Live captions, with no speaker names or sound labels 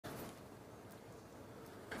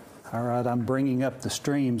All right, I'm bringing up the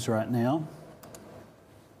streams right now.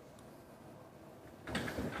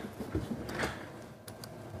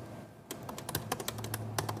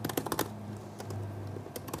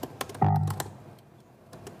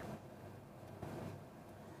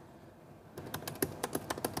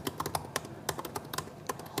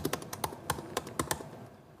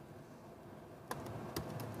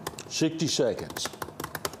 $60 seconds.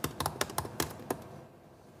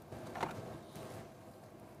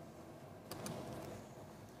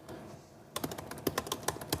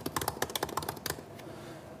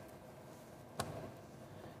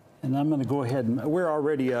 And I'm going to go ahead and we're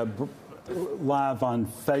already live on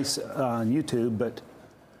YouTube, but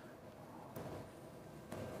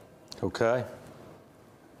okay,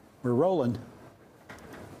 we're rolling.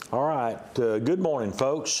 All right. Good morning,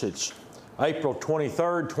 folks. It's April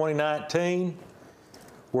 23rd, 2019.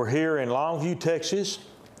 We're here in Longview, Texas.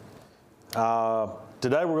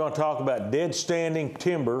 Today we're going to talk about dead standing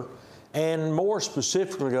timber and more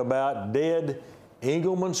specifically about dead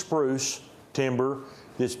Engelmann spruce timber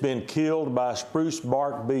that's been killed by spruce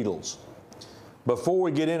bark beetles. Before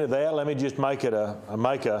we get into that, let me just make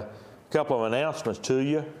a couple of announcements to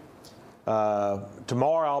you.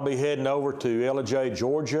 Tomorrow I'll be heading over to LJ,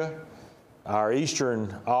 Georgia, our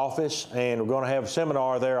Eastern office, and we're going to have a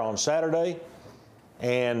seminar there on Saturday.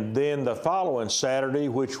 And then the following Saturday,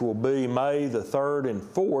 which will be May the 3rd and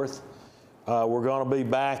 4th, we're going to be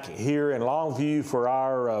back here in Longview for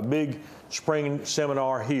our big spring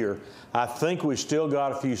seminar here. I think we've still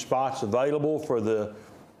got a few spots available for the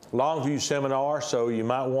Longview seminar, so you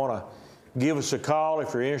might want to give us a call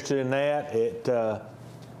if you're interested in that at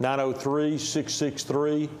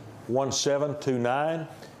 903-663-1729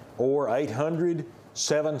 or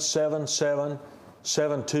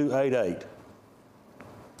 800-777-7288.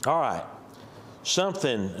 All right,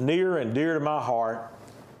 something near and dear to my heart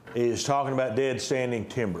is talking about dead standing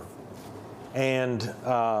timber. And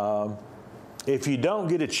if you don't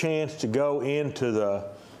get a chance to go into the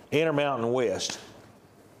Intermountain West,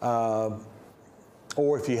 or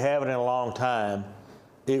if you haven't in a long time,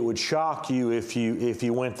 it would shock you if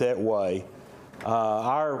you went that way.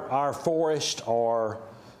 Our forests are,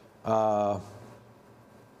 I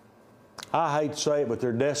hate to say it, but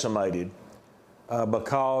they're decimated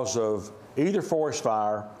because of either forest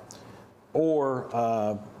fire or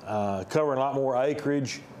covering a lot more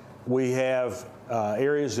acreage. We have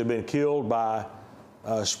areas that have been killed by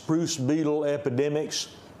spruce beetle epidemics,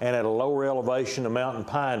 and at a lower elevation, the mountain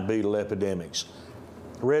pine beetle epidemics.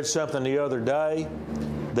 I read something the other day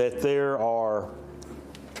that there are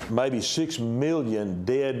maybe 6 million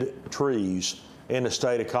dead trees in the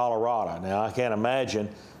state of Colorado. Now, I can't imagine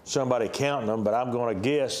somebody counting them, but I'm going to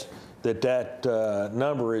guess that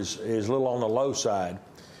number is a little on the low side.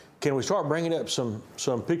 Can we start bringing up some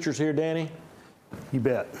pictures here, Danny? You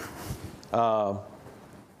bet. I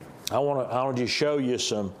want to just show you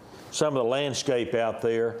some of the landscape out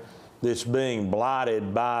there that's being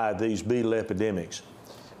blighted by these beetle epidemics.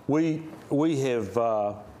 We have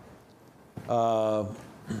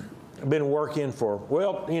been working for,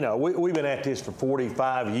 well, you know, we've been at this for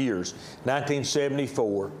 45 years,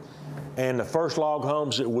 1974, and the first log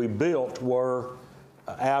homes that we built were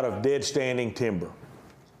out of dead standing timber.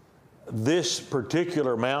 This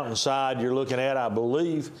particular mountainside you're looking at, I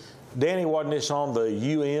believe, Danny, wasn't this on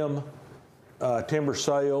the timber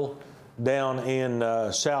sale down in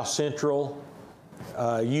south central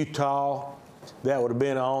Utah? That would have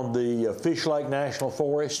been on the Fish Lake National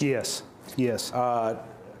Forest? Yes, yes. And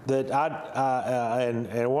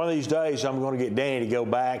one of these days I'm going to get Danny to go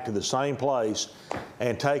back to the same place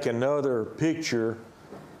and take another picture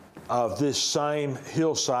of this same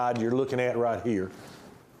hillside you're looking at right here.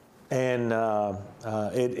 And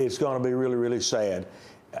it's going to be really, really sad.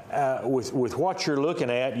 With what you're looking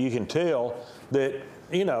at, you can tell that,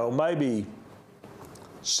 you know, maybe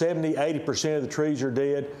 70, 80% of the trees are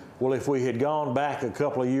dead. Well, if we had gone back a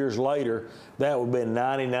couple of years later, that would have been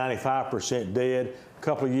 90, 95% dead. A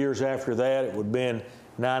couple of years after that, it would have been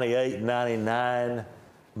 98, 99,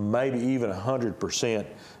 maybe even 100%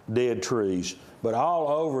 dead trees. But all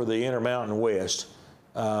over the Intermountain West,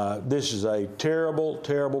 this is a terrible,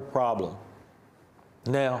 terrible problem.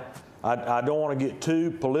 Now, I don't want to get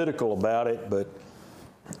too political about it, but,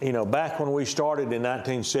 you know, back when we started in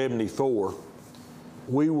 1974,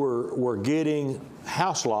 we were getting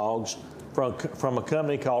house logs from a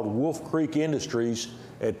company called Wolf Creek Industries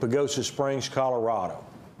at Pagosa Springs, Colorado.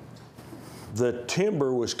 The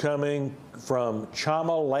timber was coming from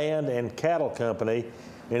Chama Land and Cattle Company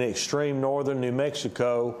in extreme northern New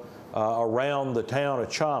Mexico around the town of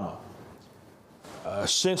Chama.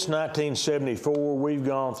 Since 1974, we've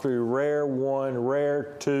gone through Rare 1,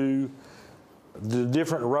 Rare 2, the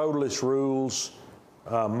different roadless rules,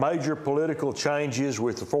 major political changes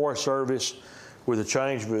with the Forest Service, with the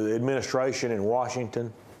change of the administration in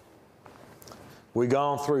Washington. We've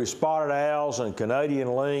gone through spotted owls and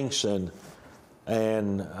Canadian lynx and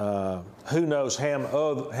who knows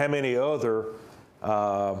how many other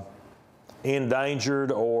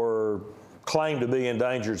endangered or claimed to be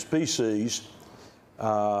endangered species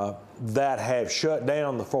that have shut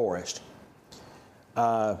down the forest.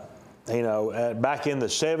 Back in the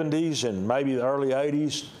 70s and maybe the early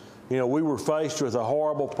 80s, we were faced with a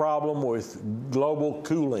horrible problem with global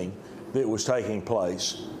cooling that was taking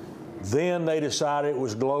place. Then they decided it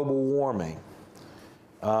was global warming.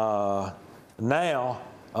 Now,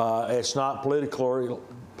 it's not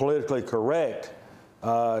politically correct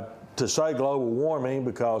to say global warming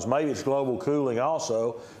because maybe it's global cooling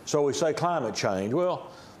also, so we say climate change. Well,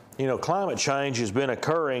 climate change has been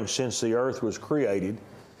occurring since the Earth was created,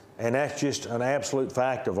 and that's just an absolute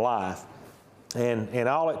fact of life. And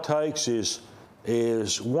all it takes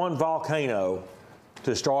is one volcano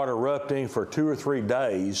to start erupting for 2 or 3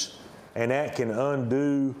 days, and that can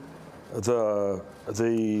undo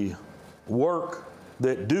the work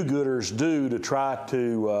that do-gooders do to try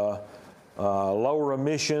to lower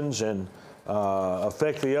emissions and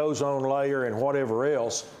affect the ozone layer and whatever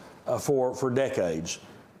else for decades.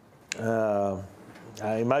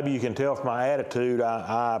 Maybe you can tell from my attitude,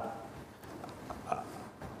 I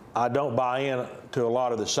don't buy into a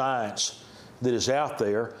lot of the science that is out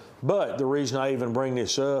there, but the reason I even bring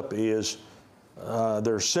this up is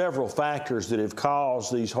there are several factors that have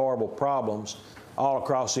caused these horrible problems all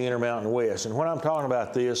across the Intermountain West. And when I'm talking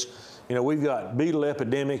about this, we've got beetle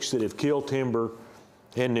epidemics that have killed timber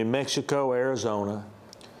in New Mexico, Arizona,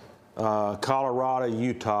 Colorado,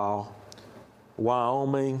 Utah,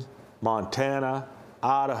 Wyoming, Montana,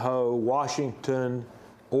 Idaho, Washington,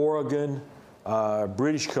 Oregon,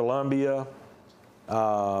 British Columbia,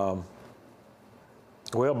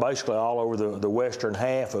 basically all over the western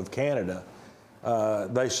half of Canada.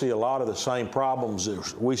 They see a lot of the same problems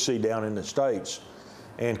that we see down in the States.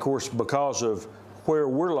 And of course, because of where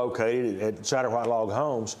we're located at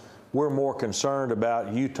SatterwhiteLogHomes, we're more concerned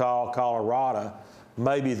about Utah, Colorado,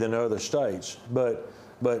 maybe than other states. But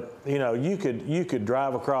you could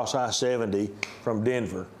drive across I-70 from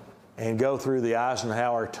Denver and go through the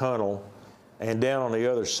Eisenhower Tunnel and down on the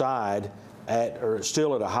other side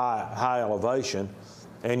still at a high elevation,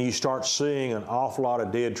 and you start seeing an awful lot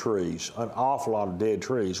of dead trees,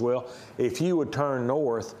 Well, if you would turn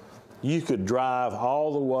north, you could drive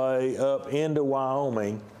all the way up into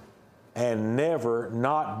Wyoming and never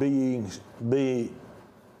not be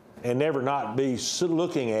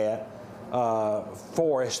looking at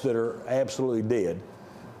forests that are absolutely dead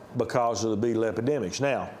because of the beetle epidemics.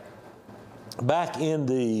 Now, back in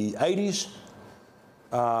the 80s,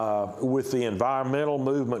 with the environmental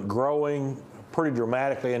movement growing pretty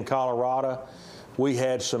dramatically in Colorado, we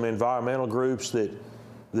had some environmental groups that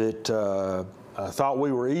thought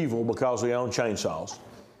we were evil because we owned chainsaws.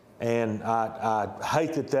 And I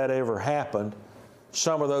hate that ever happened.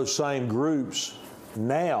 Some of those same groups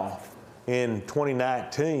now in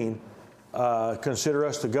 2019 consider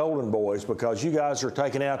us the golden boys because you guys are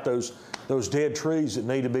taking out those dead trees that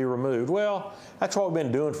need to be removed. Well, that's what we've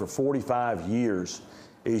been doing for 45 years,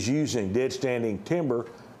 is using dead standing timber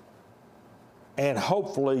and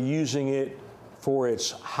hopefully using it for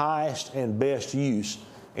its highest and best use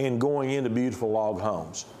in going into beautiful log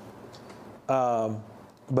homes.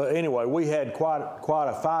 But anyway, we had quite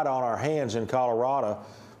a fight on our hands in Colorado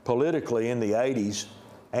politically in the 80s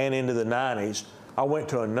and into the 90s. I went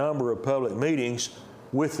to a number of public meetings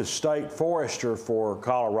with the state forester for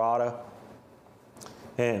Colorado,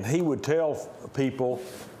 and he would tell people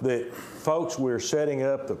that, folks, we're setting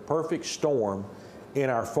up the perfect storm in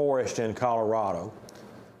our forest in Colorado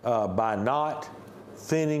by not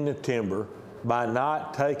thinning the timber, by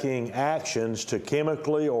not taking actions to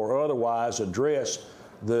chemically or otherwise address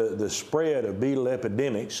the spread of beetle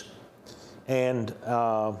epidemics. And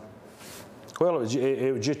well,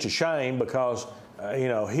 it was just a shame because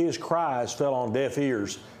his cries fell on deaf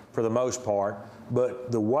ears for the most part,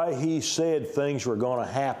 but the way he said things were going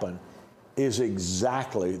to happen is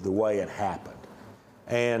exactly the way it happened.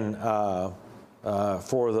 And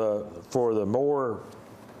for the more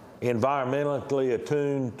environmentally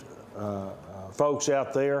attuned folks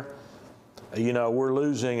out there, we're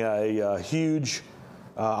losing a huge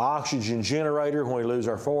oxygen generator when we lose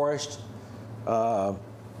our forests.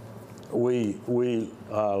 We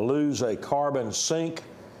lose a carbon sink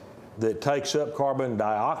that takes up carbon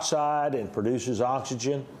dioxide and produces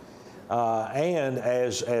oxygen. And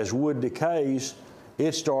as wood decays,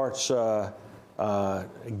 it starts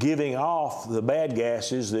giving off the bad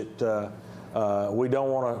gases that we don't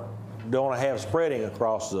want to have spreading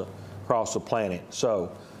across the planet.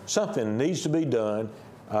 So something needs to be done.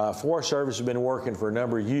 Forest Service has been working for a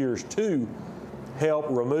number of years to help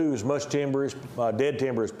remove as much timber, dead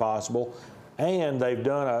timber as possible, and they've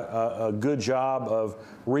done a good job of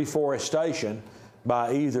reforestation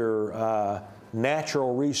by either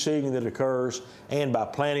natural reseeding that occurs and by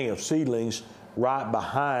planting of seedlings right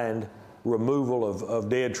behind removal of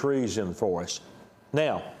dead trees in the forest.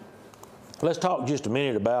 Now, let's talk just a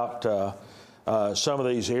minute about some of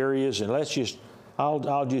these areas, and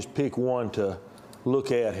I'll just pick one to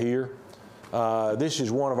look at here. This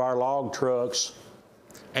is one of our log trucks,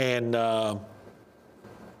 and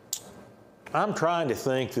I'm trying to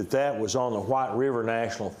think that was on the White River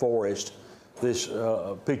National Forest, this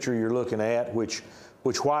picture you're looking at, which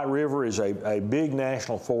White River is a big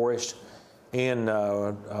national forest in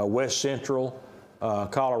west central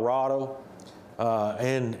Colorado.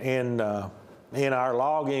 And in our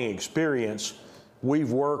logging experience,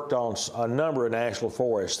 we've worked on a number of national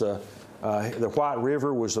forests. The White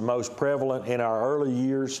River was the most prevalent in our early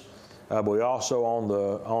years, but we also on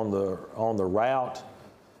the route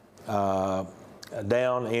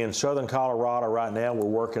down in southern Colorado right now, we're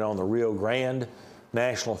working on the Rio Grande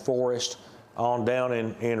National Forest. On down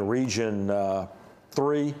in Region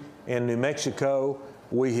 3 in New Mexico,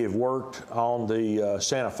 we have worked on the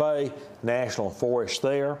Santa Fe National Forest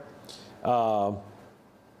there. Over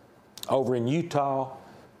in Utah,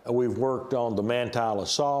 we've worked on the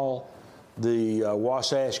Manti-La-Sal, the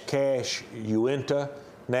Wasatch-Cache-Uinta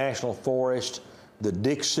National Forest, the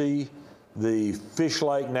Dixie, the Fish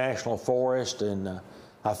Lake National Forest, and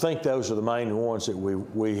I think those are the main ones that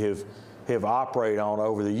we have operated on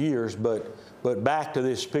over the years. But back to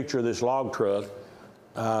this picture of this log truck,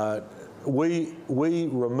 we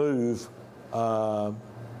remove no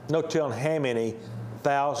telling how many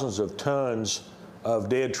thousands of tons of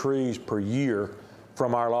dead trees per year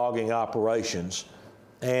from our logging operations,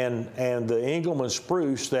 and the Engelmann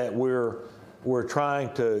spruce that we're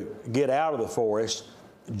trying to get out of the forest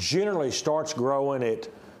generally starts growing at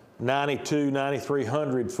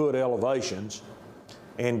 9,300 foot elevations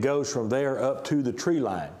and goes from there up to the tree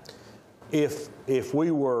line. If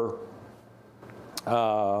we were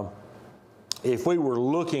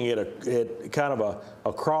looking at kind of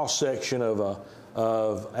a cross section of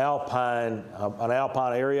an alpine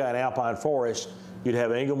area, an alpine forest, you'd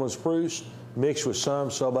have Engelmann spruce mixed with some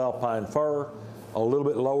subalpine fir. A little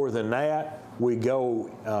bit lower than that, we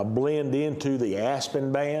go blend into the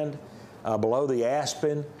aspen band. Below the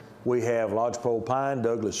aspen, we have lodgepole pine,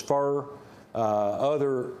 Douglas fir,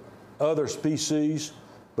 other species,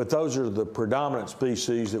 but those are the predominant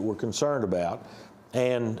species that we're concerned about.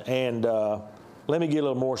 And let me get a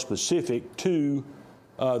little more specific to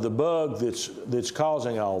the bug that's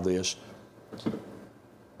causing all this.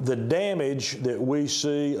 The damage that we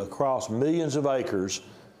see across millions of acres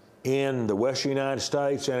in the western United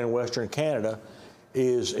States and in western Canada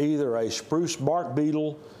is either a spruce bark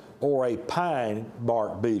beetle or a pine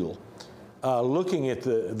bark beetle. Looking at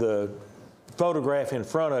the photograph in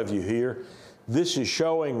front of you here, this is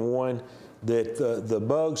showing one that the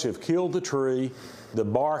bugs have killed the tree, the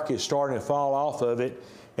bark is starting to fall off of it,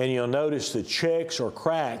 and you'll notice the checks or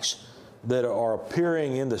cracks that are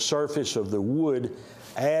appearing in the surface of the wood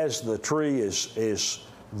as the tree is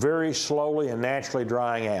very slowly and naturally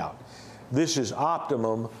drying out. This is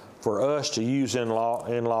optimum for us to use in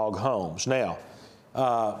log homes. Now,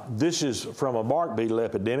 this is from a bark beetle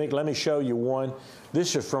epidemic. Let me show you one.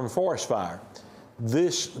 This is from forest fire.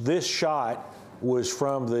 This shot was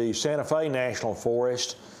from the Santa Fe National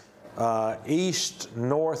Forest,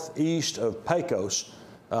 northeast of Pecos,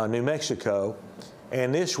 New Mexico.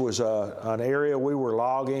 And this was an area we were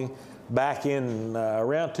logging back in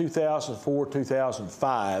around 2004,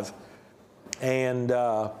 2005. And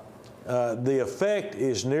the effect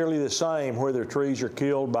is nearly the same whether trees are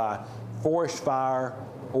killed by forest fire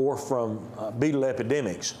or from beetle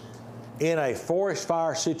epidemics. In a forest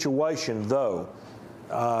fire situation, though,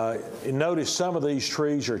 notice some of these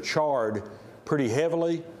trees are charred pretty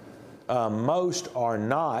heavily. Most are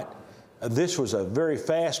not. This was a very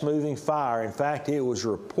fast-moving fire. In fact, it was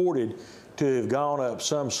reported to have gone up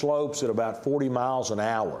some slopes at about 40 miles an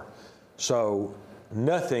hour. So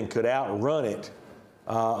nothing could outrun it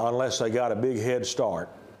unless they got a big head start.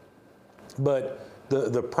 But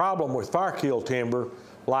the problem with fire-kill timber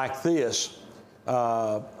like this, you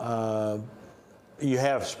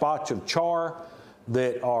have spots of char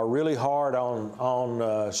that are really hard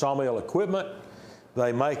on sawmill equipment.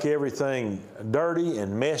 They make everything dirty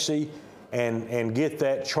and messy and get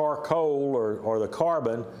that charcoal or the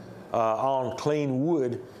carbon on clean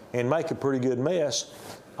wood and make a pretty good mess.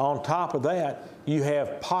 On top of that, you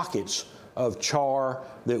have pockets of char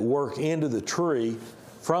that work into the tree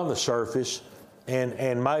from the surface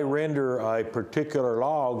and may render a particular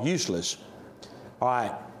log useless. All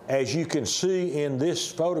right, as you can see in this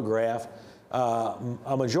photograph,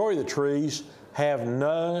 a majority of the trees have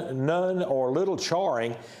none or little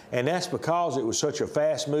charring, and that's because it was such a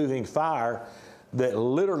fast-moving fire that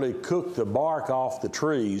literally cooked the bark off the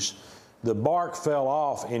trees. The bark fell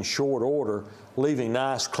off in short order, leaving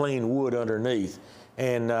nice clean wood underneath.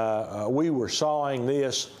 And we were sawing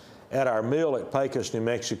this at our mill at Pecos, New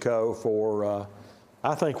Mexico for,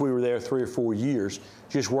 I think we were there 3 or 4 years,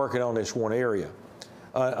 just working on this one area.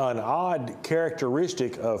 An odd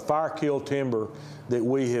characteristic of fire-killed timber that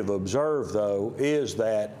we have observed, though, is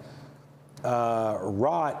that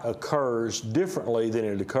rot occurs differently than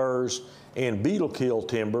it occurs in beetle-killed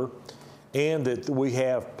timber, and that we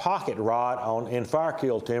have pocket rot in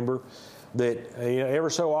fire-killed timber that, ever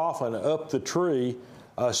so often up the tree,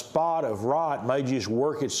 a spot of rot may just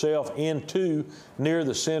work itself into near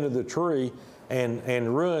the center of the tree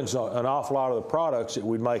and ruins an awful lot of the products that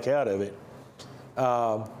we'd make out of it.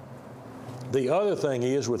 The other thing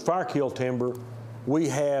is, with fire-killed timber, we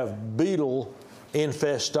have beetle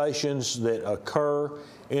infestations that occur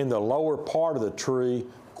in the lower part of the tree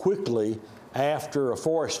quickly after a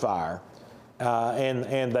forest fire,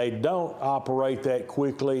 and they don't operate that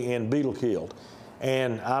quickly in beetle-killed.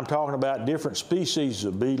 And I'm talking about different species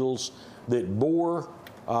of beetles that bore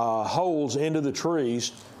holes into the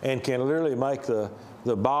trees and can literally make the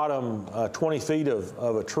bottom 20 feet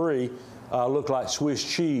of a tree look like Swiss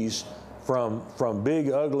cheese from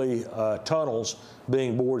big, ugly tunnels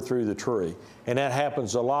being bored through the tree. And that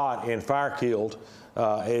happens a lot in fire-killed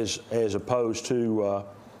as opposed to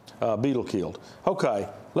beetle-killed. Okay,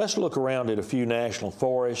 let's look around at a few national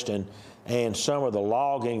forests and some of the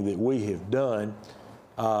logging that we have done.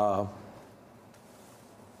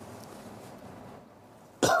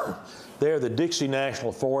 There, the Dixie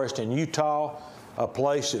National Forest in Utah, a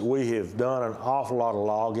place that we have done an awful lot of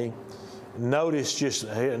logging. Notice just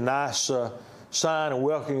a nice sign of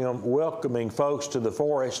welcoming folks to the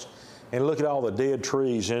forest, and look at all the dead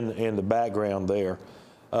trees in the background there.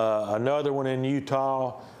 Another one in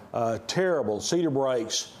Utah, terrible cedar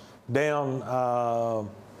breaks down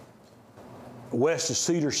west of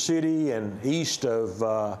Cedar City and east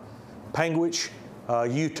of Panguitch,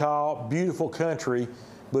 Utah. Beautiful country,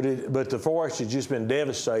 but the forest has just been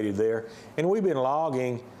devastated there. And we've been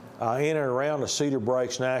logging in and around the Cedar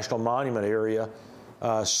Breaks National Monument area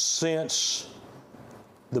since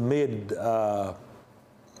the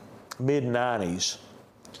mid-90s.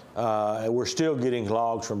 We're still getting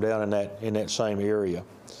logs from down in that same area.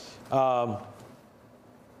 I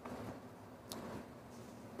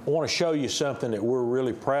want to show you something that we're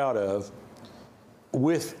really proud of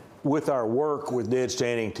with our work with dead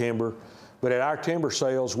standing timber. But at our timber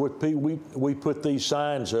sales, we put these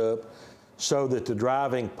signs up so that the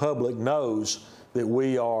driving public knows that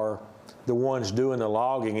we are the ones doing the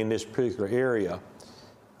logging in this particular area.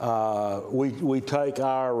 We take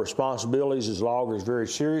our responsibilities as loggers very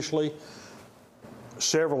seriously.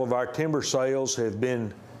 Several of our timber sales have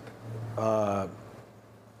been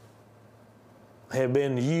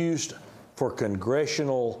used for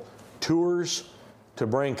congressional tours to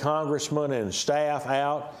bring congressmen and staff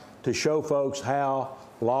out to show folks how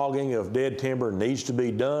logging of dead timber needs to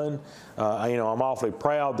be done. I'm awfully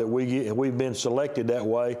proud that we've been selected that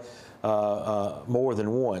way more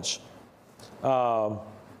than once.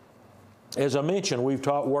 As I mentioned, we've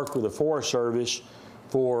worked with the Forest Service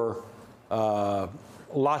for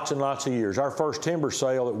lots and lots of years. Our first timber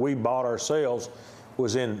sale that we bought ourselves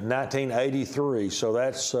was in 1983, so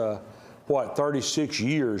that's 36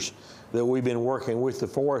 years that we've been working with the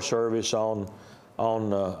Forest Service on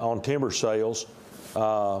timber sales,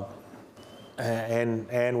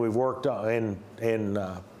 and we've worked in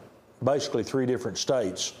basically 3 different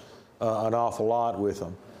states, an awful lot with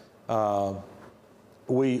them.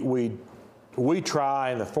 We try,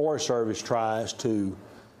 and the Forest Service tries, to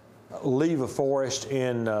leave a forest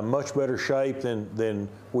in much better shape than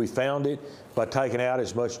we found it by taking out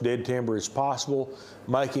as much dead timber as possible,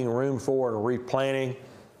 making room for and replanting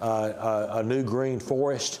a new green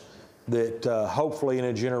forest that hopefully in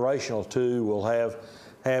a generation or 2 will have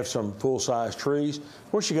some full-size trees.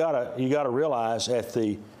 Of course, you gotta realize at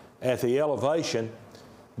the elevation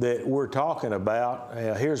that we're talking about.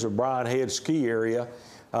 Here's a Bryan Head ski area.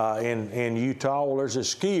 in Utah. Well, there's a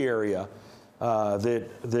ski area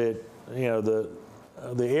that you know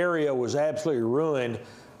the area was absolutely ruined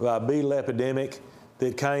by a beetle epidemic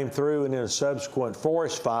that came through, and then a subsequent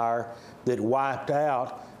forest fire that wiped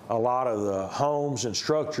out a lot of the homes and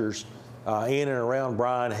structures in and around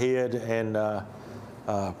Bryan Head. And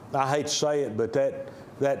I hate to say it, but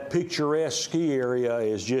that picturesque ski area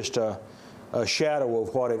is just a shadow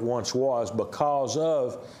of what it once was because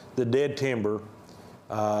of the dead timber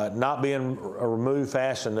not being removed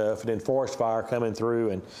fast enough, and then forest fire coming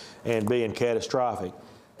through and being catastrophic.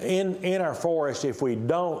 In our forest, if we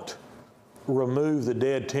don't remove the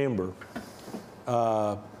dead timber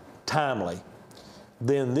timely,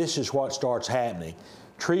 then this is what starts happening.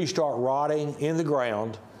 Trees start rotting in the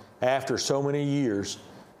ground after so many years.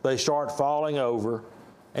 They start falling over,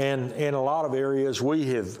 and in a lot of areas we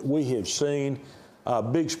have seen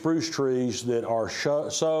big spruce trees that are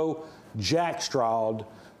so jackstrawed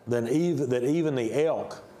that even the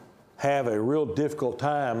elk have a real difficult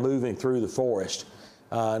time moving through the forest.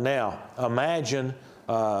 Now, imagine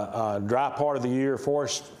a dry part of the year,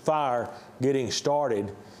 forest fire getting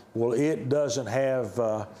started. Well, it doesn't have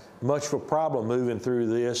much of a problem moving through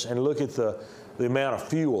this. And look at the amount of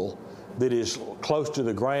fuel that is close to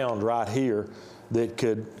the ground right here that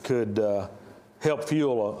could help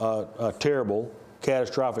fuel a terrible,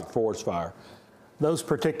 catastrophic forest fire. Those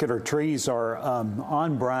particular trees are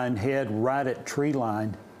on Bryan Head, right at tree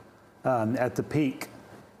line, at the peak.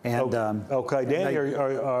 And okay, Danny,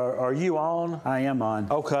 are you on? I am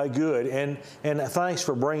on. Okay, good. And thanks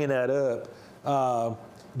for bringing that up.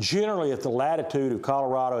 Generally, at the latitude of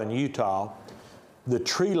Colorado and Utah, the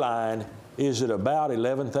tree line is at about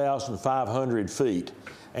 11,500 feet,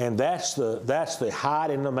 and that's the height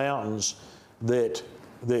in the mountains that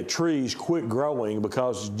trees quit growing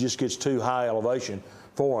because it just gets too high elevation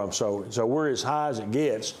for them. So we're as high as it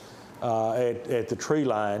gets at the tree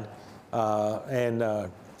line, and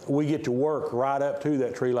we get to work right up to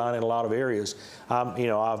that tree line in a lot of areas.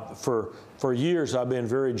 For years I've been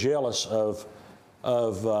very jealous of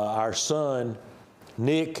our son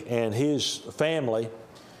Nick and his family.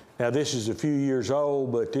 Now this is a few years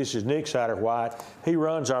old, but this is Nick Satterwhite. He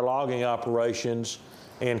runs our logging operations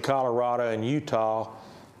in Colorado and Utah,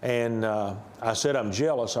 and I said I'm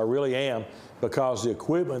jealous. I really am, because the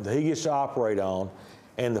equipment that he gets to operate on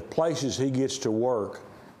and the places he gets to work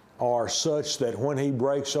are such that when he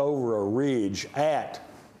breaks over a ridge at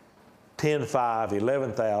 10,500,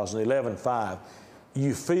 11,000, 11,500,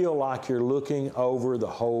 you feel like you're looking over the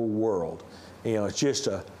whole world. You know,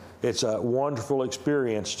 it's a wonderful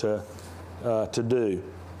experience to do.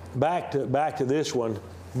 Back to this one.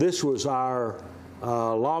 This was our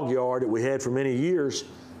log yard that we had for many years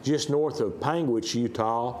just north of Panguitch,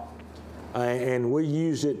 Utah, and we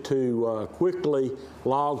used it to quickly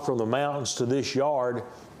log from the mountains to this yard.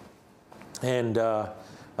 And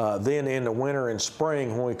then in the winter and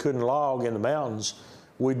spring, when we couldn't log in the mountains,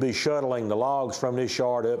 we'd be shuttling the logs from this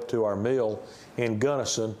yard up to our mill in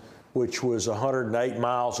Gunnison, which was 108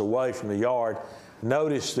 miles away from the yard.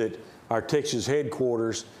 Notice that our Texas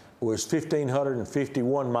headquarters was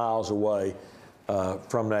 1,551 miles away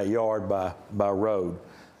from that yard by road.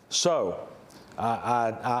 So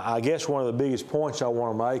I guess one of the biggest points I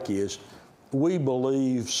want to make is we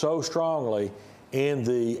believe so strongly in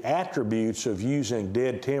the attributes of using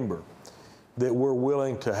dead timber that we're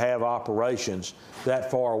willing to have operations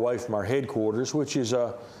that far away from our headquarters, which is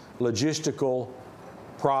a logistical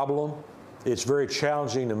problem. It's very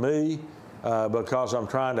challenging to me because I'm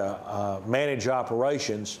trying to manage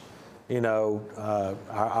operations. You know,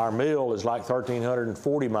 our mill is like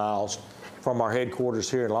 1,340 miles from our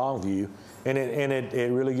headquarters here in Longview, and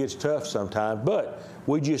it really gets tough sometimes. But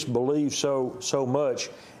we just believe so much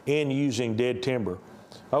in using dead timber.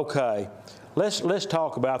 Okay, let's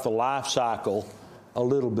talk about the life cycle a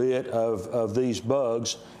little bit of these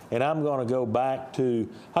bugs, and I'm going to go back to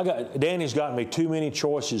Danny's got me too many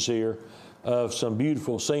choices here of some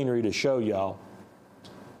beautiful scenery to show y'all.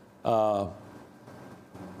 All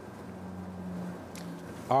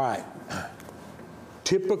right,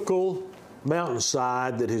 typical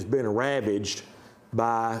mountainside that has been ravaged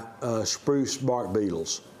by spruce bark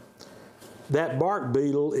beetles. That bark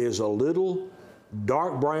beetle is a little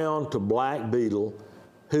dark brown to black beetle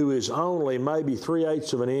who is only maybe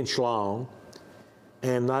 3/8 of an inch long,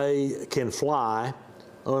 and they can fly,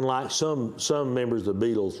 unlike some members of the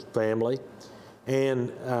beetle family.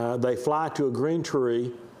 And they fly to a green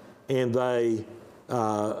tree, and they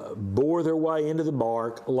bore their way into the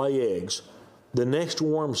bark, lay eggs. The next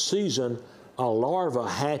warm season, a larva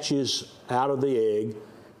hatches out of the egg,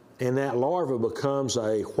 and that larva becomes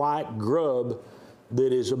a white grub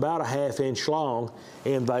that is about a ½ inch long,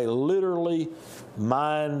 and they literally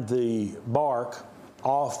mine the bark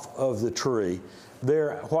off of the tree.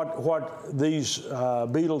 What these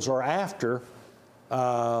beetles are after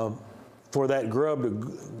for that grub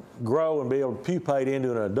to grow and be able to pupate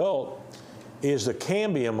into an adult is the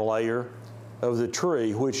cambium layer of the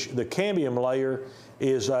tree, which the cambium layer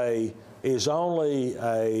is only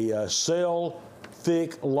a cell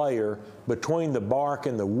thick layer between the bark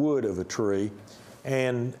and the wood of a tree,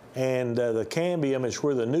 and the cambium is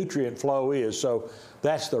where the nutrient flow is. So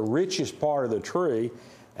that's the richest part of the tree,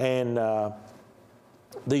 and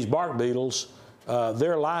these bark beetles,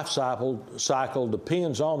 their life cycle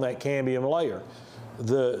depends on that cambium layer.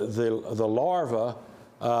 The larvae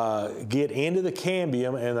get into the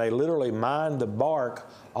cambium, and they literally mine the bark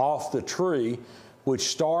off the tree, which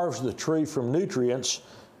starves the tree from nutrients,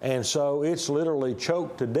 and so it's literally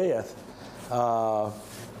choked to death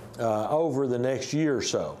over the next year or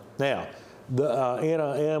so. Now, in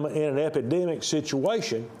an epidemic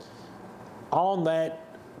situation, on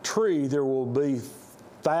that tree there will be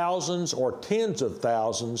thousands or tens of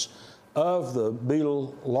thousands of the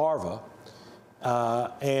beetle larvae,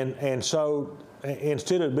 and so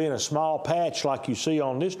instead of being a small patch like you see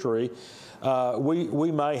on this tree,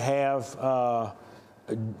 we may have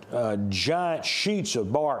giant sheets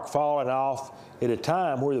of bark falling off at a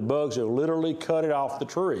time where the bugs have literally cut it off the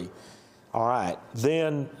tree. All right,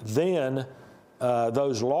 then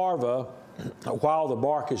those larvae, while the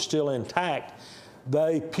bark is still intact,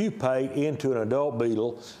 they pupate into an adult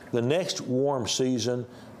beetle. The next warm season,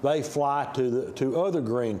 they fly to other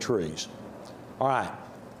green trees. All right.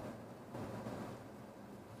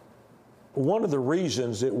 One of the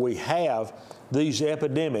reasons that we have these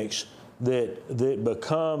epidemics that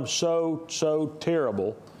become so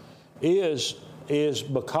terrible is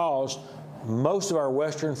because most of our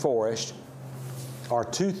western forests are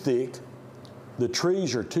too thick, the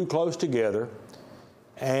trees are too close together,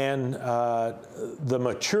 and the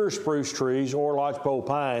mature spruce trees or lodgepole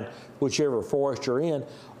pine, whichever forest you're in,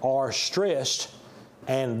 are stressed,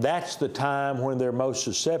 and that's the time when they're most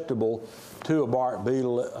susceptible to a bark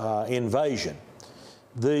beetle invasion.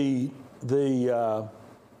 The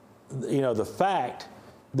fact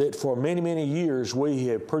that for many years we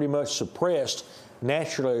have pretty much suppressed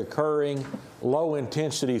naturally occurring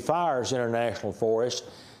low-intensity fires in our national forest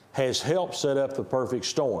has helped set up the perfect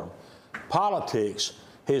storm. Politics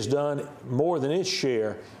has done more than its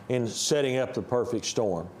share in setting up the perfect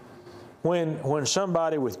storm. When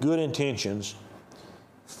somebody with good intentions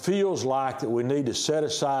feels like that we need to set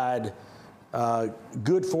aside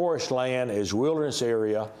good forest land as wilderness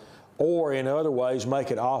area, or in other ways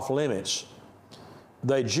make it off limits,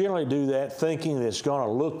 they generally do that thinking that it's going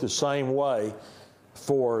to look the same way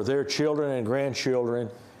for their children and grandchildren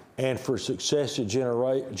and for successive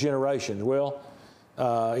generations. Well,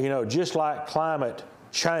 just like climate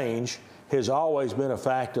change has always been a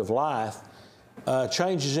fact of life,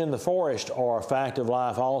 changes in the forest are a fact of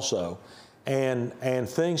life also, and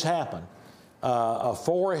things happen. A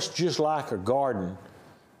forest, just like a garden,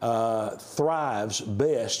 thrives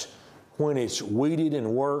best when it's weeded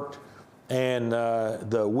and worked, and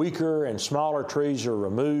the weaker and smaller trees are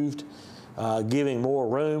removed, giving more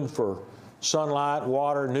room for sunlight,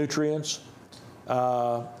 water, nutrients,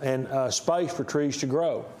 and space for trees to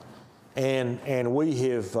grow. And we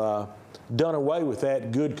have done away with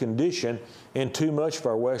that good condition in too much of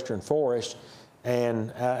our western forest.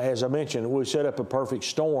 And as I mentioned, we set up a perfect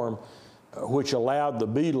storm which allowed the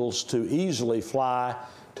beetles to easily fly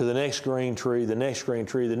to the next green tree, the next green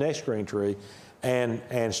tree, the next green tree,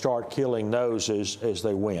 and start killing those as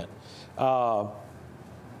they went. I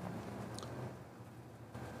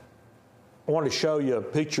want to show you a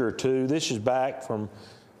picture or two. This is back from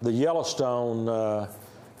the Yellowstone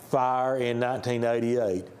fire in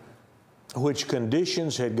 1988, which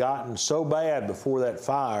conditions had gotten so bad before that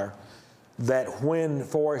fire that when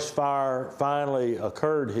forest fire finally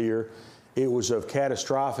occurred here, it was of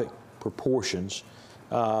catastrophic proportions.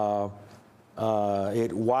 It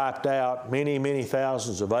wiped out many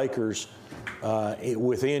thousands of acres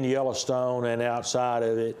within Yellowstone and outside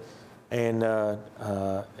of it, and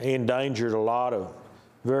endangered a lot of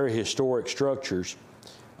very historic structures.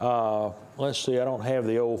 Let's see, I don't have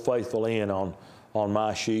the Old Faithful Inn on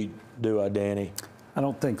my sheet, do I, Danny? I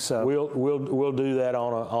don't think so. We'll do that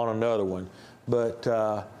on another one. But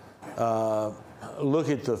look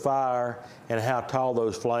at the fire and how tall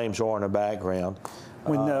those flames are in the background.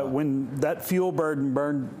 When that fuel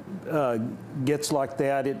burn gets like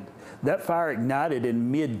that, that fire ignited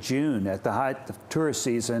in mid-June at the height of tourist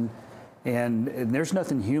season, And there's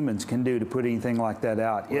nothing humans can do to put anything like that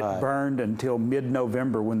out. It burned until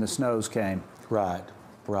mid-November when the snows came. Right,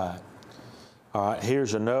 right. All right,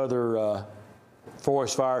 here's another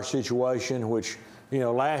forest fire situation, which, you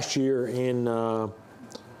know, last year in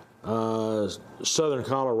southern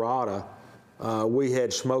Colorado, we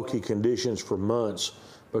had smoky conditions for months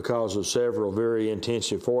because of several very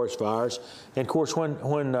intensive forest fires. And of course,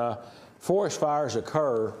 when forest fires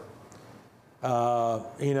occur,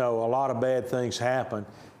 you know, a lot of bad things happen.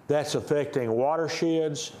 That's affecting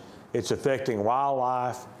watersheds, it's affecting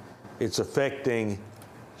wildlife, it's affecting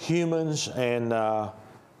humans and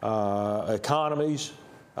economies.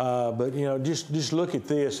 But, you know, just look at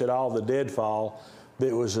this, at all the deadfall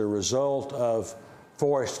that was a result of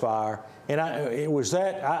forest fire. And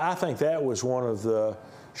I think that was one of the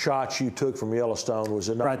shots you took from Yellowstone, was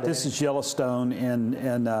it not? Right, this is Yellowstone,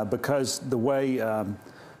 and because the way,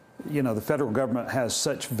 you know, the federal government has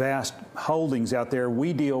such vast holdings out there,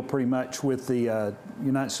 we deal pretty much with the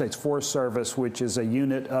United States Forest Service, which is a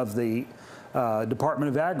unit of the Department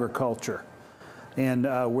of Agriculture, and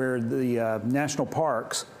where the national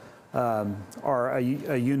parks are a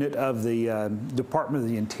unit of the Department of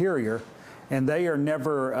the Interior, and they are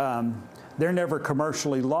never they're never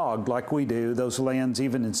commercially logged like we do. Those lands,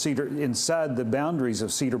 even inside the boundaries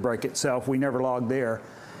of Cedar Break itself, we never log there.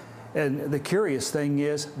 And the curious thing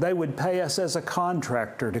is, they would pay us as a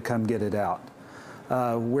contractor to come get it out,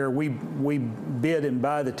 where we bid and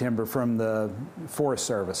buy the timber from the Forest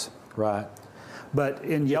Service. Right. But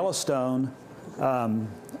in Yellowstone,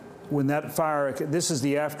 when that fire, this is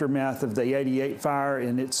the aftermath of the '88 fire,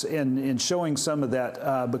 and it's in showing some of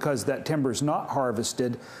that, because that timber is not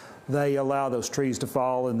harvested, they allow those trees to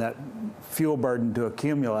fall and that fuel burden to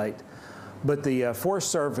accumulate. But the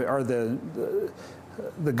Forest Service, or the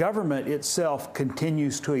government itself,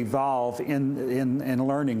 continues to evolve and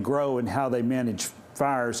learn and grow in how they manage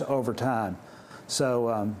fires over time.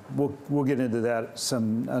 So we'll get into that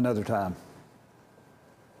another time.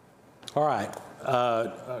 All right.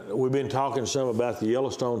 We've been talking some about the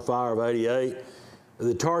Yellowstone fire of '88.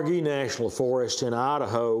 The Targhee National Forest in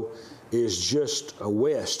Idaho is just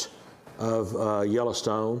west of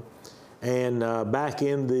Yellowstone. And back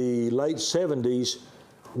in the late '70s,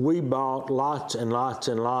 we bought lots and lots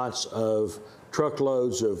and lots of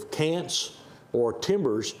truckloads of cants or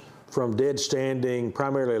timbers from dead standing,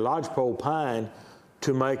 primarily lodgepole pine,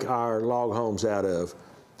 to make our log homes out of.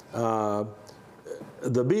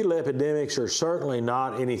 The beetle epidemics are certainly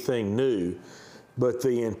not anything new, but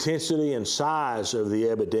the intensity and size of the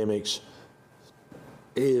epidemics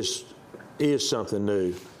is something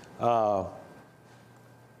new.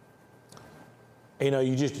 You know,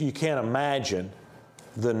 you can't imagine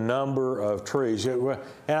the number of trees. And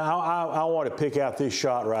I want to pick out this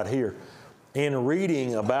shot right here. In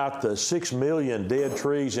reading about the 6 million dead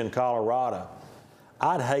trees in Colorado,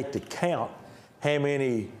 I'd hate to count how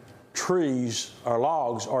many trees or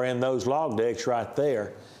logs are in those log decks right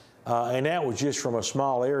there. And that was just from a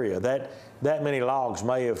small area. That many logs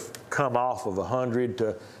may have come off of 100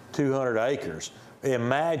 to 200 acres.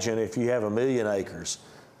 Imagine if you have 1 million acres,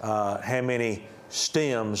 how many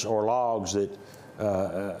stems or logs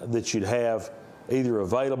that you'd have either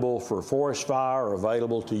available for forest fire or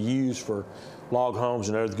available to use for log homes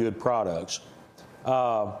and other good products.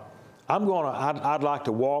 I'd like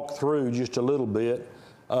to walk through just a little bit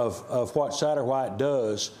of what Satterwhite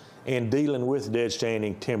does in dealing with dead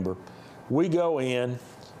standing timber. We go in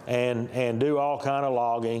and do all kind of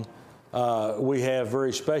logging. We have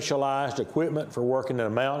very specialized equipment for working in the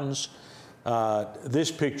mountains.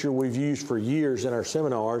 This picture we've used for years in our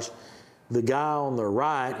seminars. The guy on the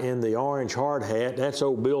right in the orange hard hat, that's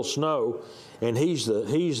old Bill Snow, and he's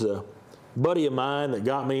the buddy of mine that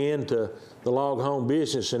got me into the log home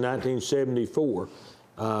business in 1974.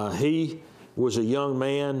 He was a young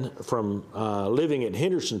man from living in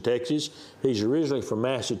Henderson, Texas. He's originally from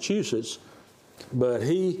Massachusetts, but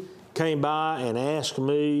he came by and asked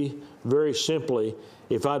me very simply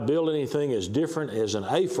if I'd build anything as different as an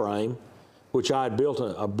A-frame, which I had built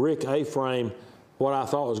a brick A-frame, what I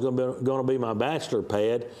thought was going to be my bachelor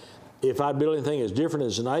pad. If I'd build anything as different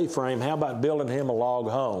as an A-frame, how about building him a log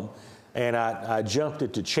home? And I jumped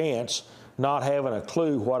it to chance, not having a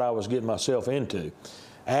clue what I was getting myself into.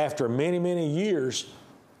 After many, many years,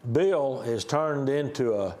 Bill has turned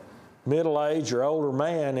into a middle-aged or older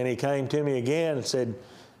man, and he came to me again and said,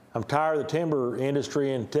 I'm tired of the timber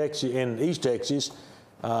industry in East Texas.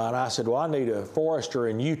 And I said, well, I need a forester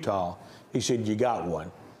in Utah. He said, you got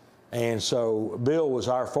one. And so Bill was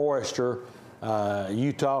our forester,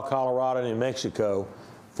 Utah, Colorado, and New Mexico,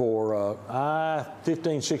 for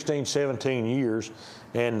 15, 16, 17 years,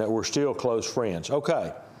 and we're still close friends.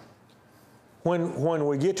 Okay. When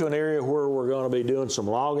we get to an area where we're going to be doing some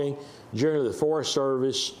logging, generally the Forest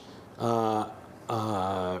Service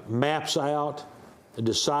maps out,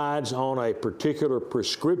 decides on a particular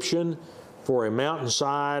prescription for a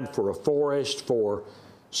mountainside, for a forest, for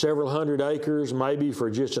several hundred acres, maybe for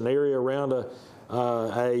just an area around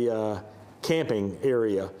a camping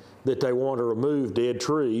area that they want to remove dead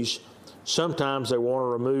trees. Sometimes they want to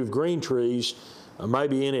remove green trees,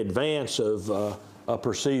 maybe in advance of a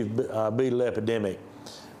perceived beetle epidemic.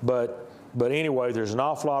 But anyway, there's an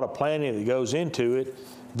awful lot of planning that goes into it.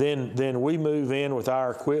 Then we move in with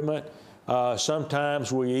our equipment.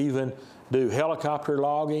 Sometimes we even do helicopter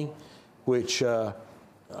logging, which a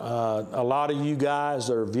lot of you guys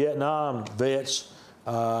that are Vietnam vets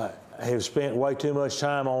have spent way too much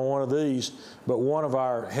time on one of these, but one of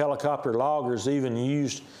our helicopter loggers even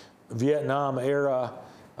used Vietnam-era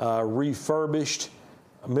refurbished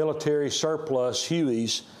military surplus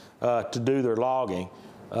Hueys to do their logging.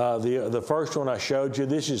 The first one I showed you,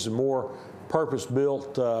 this is a more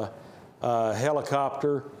purpose-built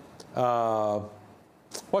helicopter.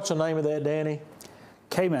 What's the name of that, Danny?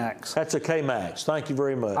 K-Max. That's a K-Max. Thank you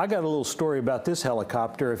very much. I got a little story about this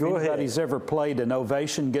helicopter. If anybody's ever played an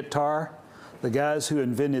Ovation guitar, the guys who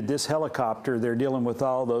invented this helicopter, they're dealing with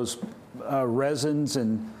all those resins,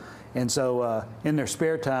 and so in their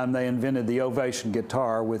spare time, they invented the Ovation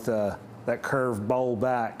guitar with that curved bowl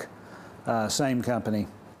back, same company.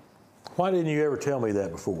 Why didn't you ever tell me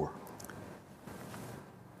that before?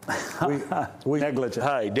 Negligent.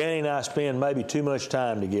 Hey, Danny and I spend maybe too much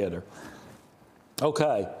time together.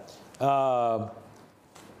 Okay.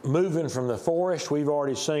 Moving from the forest, we've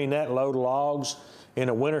already seen that load of logs in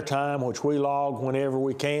the wintertime, which we log whenever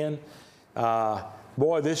we can.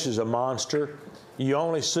 Boy, this is a monster. You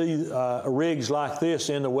only see rigs like this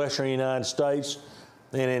in the western United States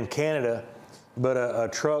and in Canada, but a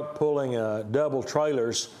truck pulling double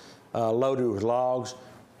trailers loaded with logs.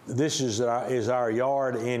 This is our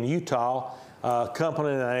yard in Utah. A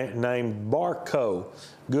company named Barco,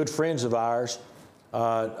 good friends of ours,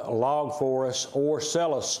 log for us or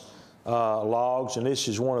sell us logs, and this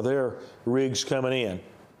is one of their rigs coming in.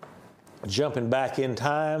 Jumping back in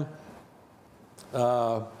time,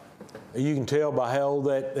 you can tell by how old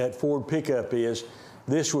that Ford pickup is.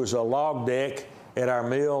 This was a log deck at our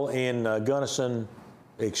mill in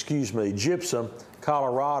Gypsum,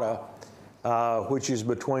 Colorado, which is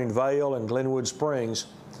between Vail and Glenwood Springs.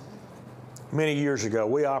 Many years ago,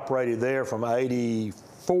 we operated there from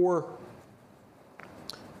 '84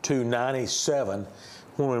 to '97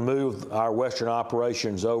 when we moved our western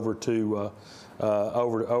operations over to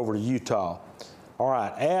Utah. All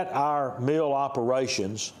right, at our mill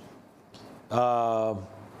operations,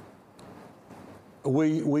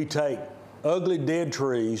 we take ugly dead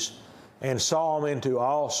trees and saw them into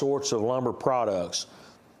all sorts of lumber products.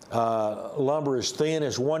 Lumber as thin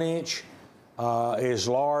as 1 inch, as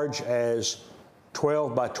large as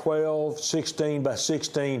 12 by 12, 16 by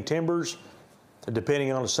 16 timbers,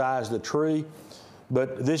 depending on the size of the tree.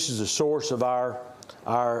 But this is the source of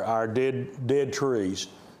our dead trees.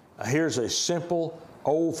 Here's a simple,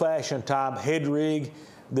 old-fashioned type head rig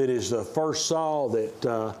that is the first saw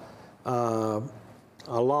that a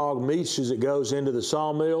log meets as it goes into the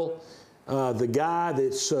sawmill. The guy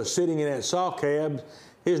that's sitting in that saw cab,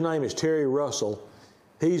 his name is Terry Russell.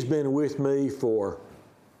 He's been with me for,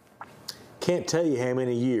 can't tell you how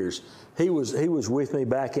many years. He was with me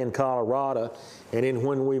back in Colorado, and then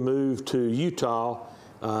when we moved to Utah,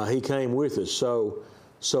 he came with us. So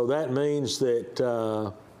that means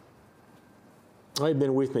that they've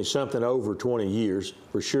been with me something over 20 years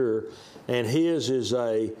for sure. And his is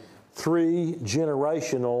a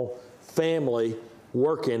 3-generational family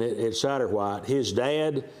working at Satterwhite. His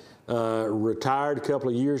dad retired a couple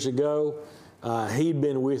of years ago. He'd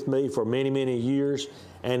been with me for many, many years.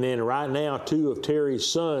 And then right now, 2 of Terry's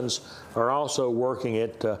sons are also working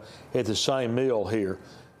at the same mill here.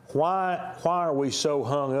 Why are we so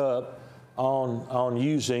hung up on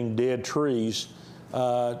using dead trees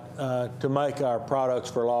to make our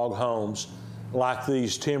products for log homes like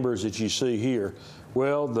these timbers that you see here?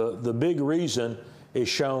 Well, the big reason is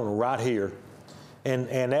shown right here,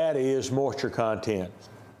 and that is moisture content.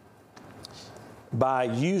 By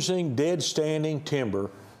using dead standing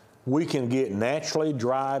timber, we can get naturally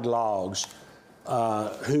dried logs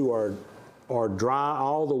who are dry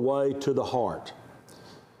all the way to the heart,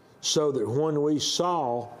 so that when we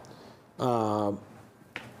saw a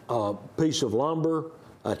piece of lumber,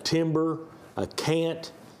 a timber, a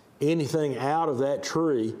cant, anything out of that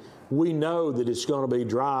tree, we know that it's going to be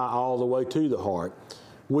dry all the way to the heart.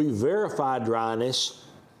 We verify dryness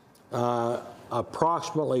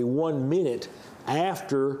approximately 1 minute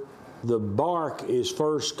after the bark is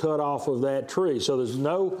first cut off of that tree. So there's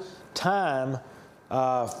no time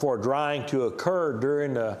for drying to occur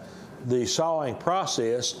during the sawing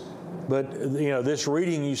process. But this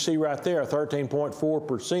reading you see right there,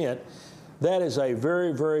 13.4%, that is a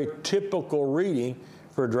very, very typical reading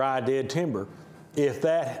for dry dead timber. If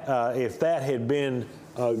that had been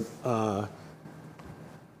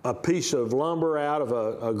a piece of lumber out of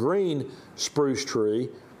a green spruce tree,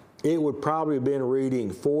 it would probably have been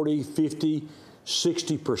reading 40, 50,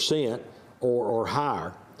 60% or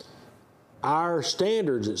higher. Our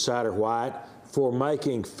standards at SatterwhiteLog for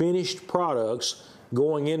making finished products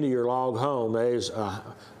going into your log home, that is,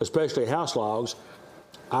 especially house logs,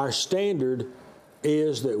 our standard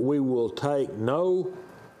is that we will take no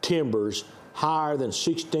timbers higher than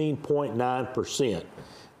 16.9%.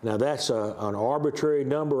 Now that's an arbitrary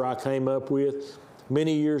number I came up with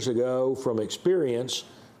many years ago from experience.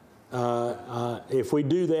 If we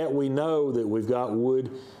do that, we know that we've got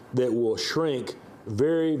wood that will shrink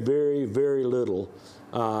very, very, very little,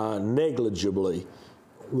 negligibly,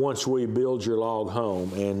 once we build your log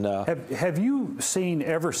home. And have you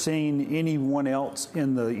ever seen anyone else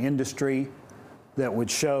in the industry that would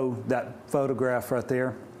show that photograph right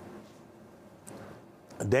there?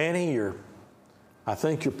 Danny, I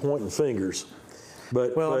think you're pointing fingers,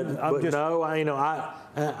 but no,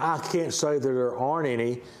 I can't say that there aren't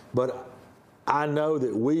any, but I know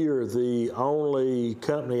that we are the only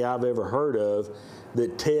company I've ever heard of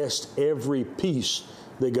that tests every piece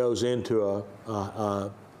that goes into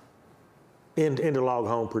into log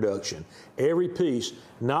home production. Every piece.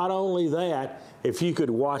 Not only that, if you could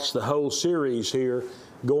watch the whole series here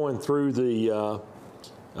going through the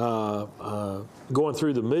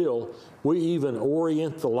mill, we even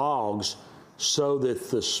orient the logs so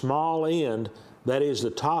that the small end, that is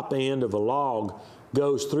the top end of a log,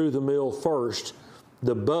 goes through the mill first.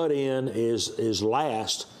 The butt end is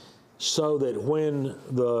last, so that when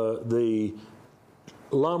the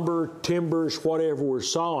lumber, timbers, whatever we're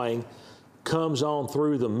sawing comes on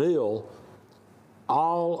through the mill,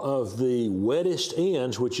 all of the wettest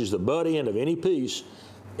ends, which is the butt end of any piece,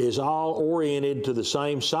 is all oriented to the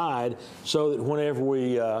same side, so that whenever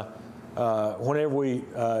we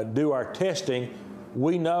do our testing,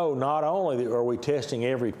 we know not only that are we testing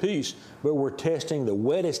every piece, but we're testing the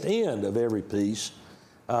wettest end of every piece.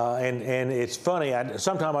 And it's funny.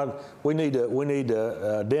 Sometimes we need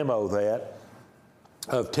to demo that,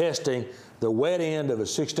 of testing the wet end of a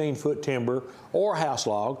 16-foot timber or house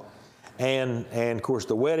log, and of course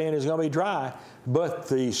the wet end is going to be dry, but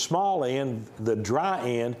the small end, the dry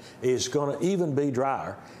end, is going to even be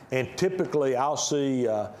drier. And typically I'll see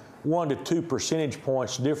 1 to 2 percentage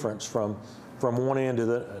points difference from one end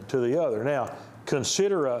to the other. Now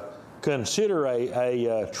consider a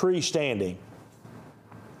tree standing.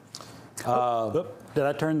 Did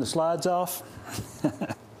I turn the slides off?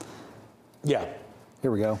 Yeah. Here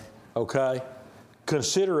we go. Okay.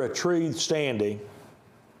 Consider a tree standing.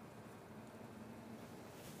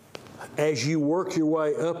 As you work your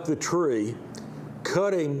way up the tree,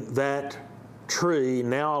 cutting that tree,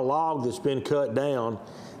 now a log that's been cut down,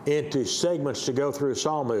 into segments to go through a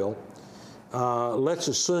sawmill. Let's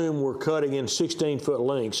assume we're cutting in 16-foot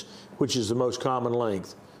lengths, which is the most common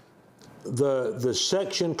length. The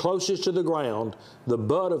section closest to the ground, the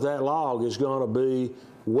butt of that log is going to be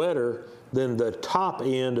wetter than the top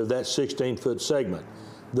end of that 16-foot segment.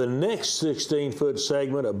 The next 16-foot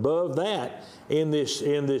segment above that in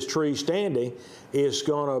this tree standing is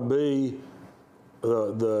going to be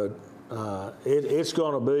it's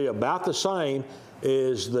going to be about the same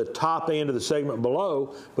as the top end of the segment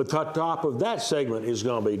below, but the top of that segment is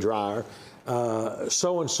going to be drier.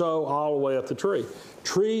 So and so all the way up the tree.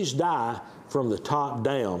 Trees die from the top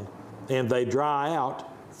down, and they dry out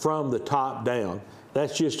from the top down.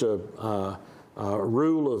 That's just a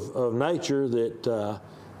rule of nature that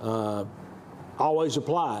always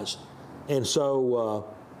applies. And so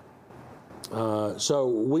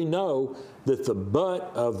we know that the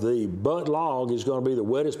butt of the butt log is going to be the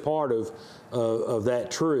wettest part of that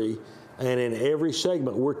tree. And in every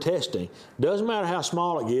segment we're testing. Doesn't matter how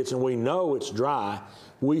small it gets, and we know it's dry,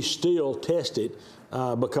 we still test it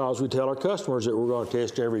because we tell our customers that we're going to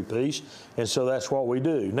test every piece, and so that's what we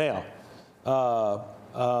do. Now,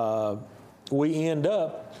 we end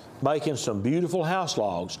up making some beautiful house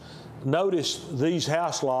logs. Notice these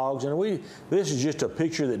house logs, and this is just a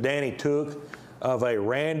picture that Danny took of a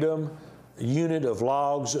random unit of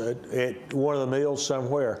logs at one of the mills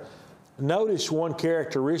somewhere. notice one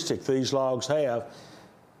characteristic these logs have.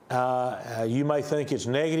 You may think it's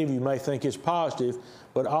negative, you may think it's positive,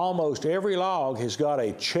 but almost every log has got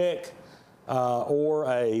a check or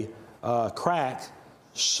a crack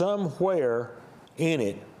somewhere in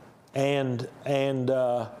it, and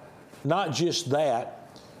not just that,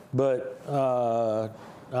 but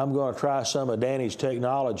I'm going to try some of Danny's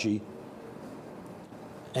technology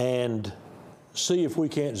and see if we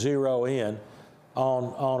can't zero in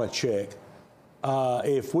on a check.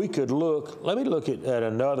 If we could look, let me look at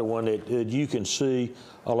another one that you can see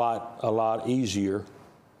a lot easier.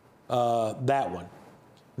 That one.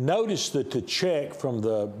 Notice that the check from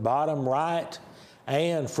the bottom right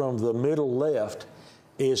and from the middle left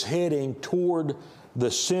is heading toward the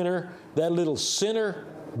center, that little center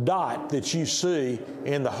dot that you see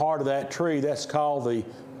in the heart of that tree. That's called the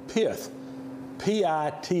pith,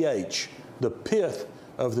 P-I-T-H, the pith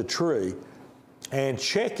of the tree. And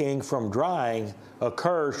checking from drying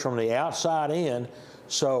occurs from the outside in,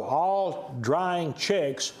 so all drying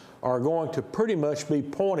checks are going to pretty much be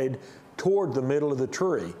pointed toward the middle of the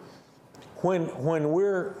tree. When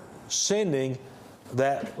we're sending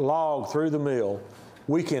that log through the mill,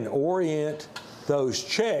 we can orient those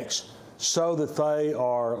checks so that they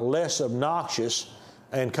are less obnoxious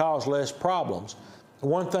and cause less problems.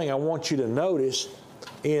 One thing I want you to notice,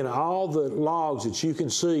 in all the logs that you can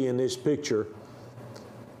see in this picture,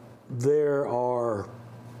 there are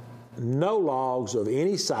no logs of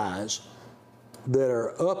any size that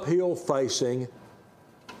are uphill facing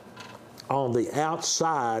on the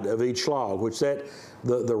outside of each log, which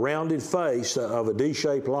the rounded face of a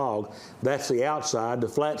D-shaped log, that's the outside. The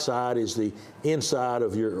flat side is the inside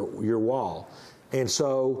of your wall. And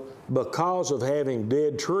so because of having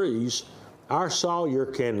dead trees, our sawyer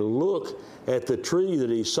can look at the tree that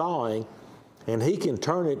he's sawing, and he can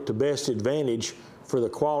turn it to best advantage for the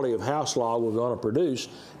quality of house log we're going to produce.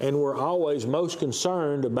 And we're always most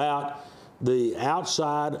concerned about the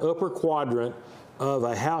outside upper quadrant of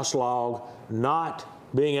a house log not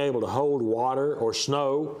being able to hold water or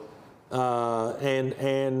snow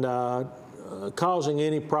and causing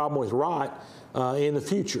any problem with rot in the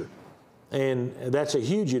future. And that's a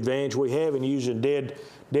huge advantage we have in using dead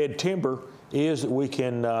timber, is that we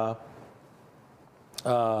can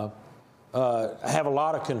have a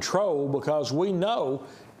lot of control, because we know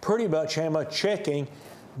pretty much how much checking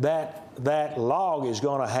that log is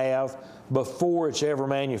going to have before it's ever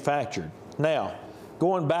manufactured. Now,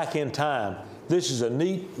 going back in time, this is a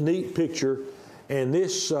neat picture, and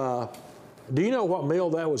this, do you know what mill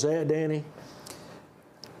that was at, Danny?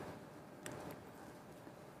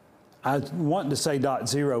 I want to say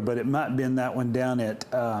 .0, but it might have been that one down at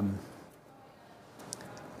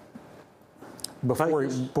before.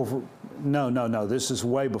 No. This is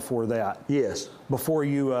way before that. Yes. Before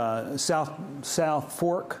you South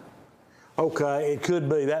Fork. Okay, it could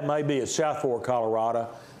be. That may be at South Fork, Colorado,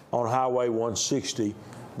 on Highway 160.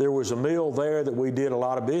 There was a mill there that we did a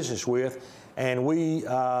lot of business with, and we,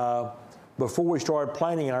 before we started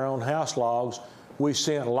planting our own house logs, we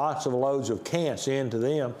sent lots of loads of cants into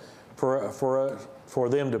them for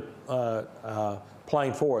them to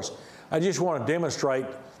plane for us. I just want to demonstrate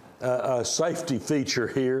a safety feature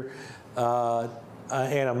here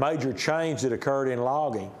and a major change that occurred in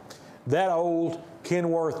logging. That old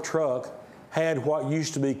Kenworth truck had what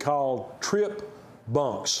used to be called trip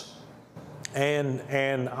bunks.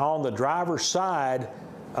 And on the driver's side,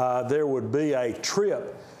 there would be a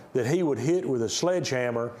trip that he would hit with a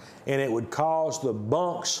sledgehammer, and it would cause the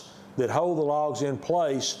bunks that hold the logs in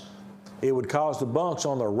place, it would cause the bunks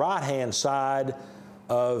on the right-hand side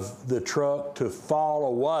of the truck to fall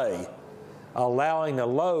away, allowing the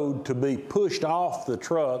load to be pushed off the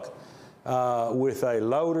truck with a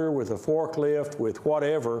loader, with a forklift, with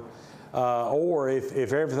whatever, or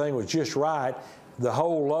if everything was just right, the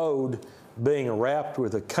whole load being wrapped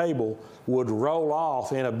with a cable would roll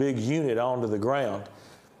off in a big unit onto the ground.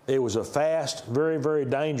 It was a fast, very, very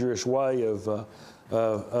dangerous way of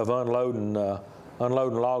unloading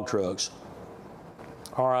log trucks.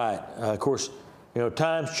 All right, of course,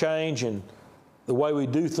 times change and the way we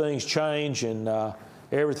do things change, and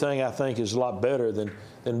everything I think is a lot better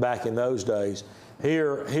than back in those days.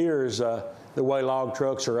 Here's the way log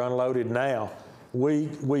trucks are unloaded now.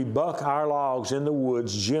 We buck our logs in the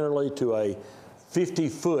woods generally to a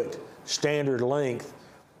 50-foot standard length,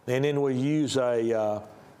 and then we use a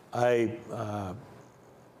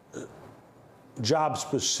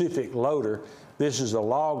job-specific loader. This is a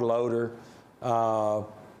log loader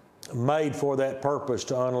made for that purpose,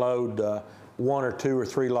 to unload 1 or 2 or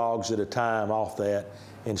 3 logs at a time off that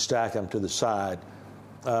and stack them to the side.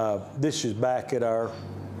 This is back at our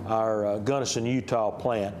Gunnison, Utah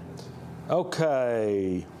plant.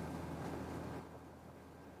 Okay.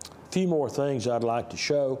 A few more things I'd like to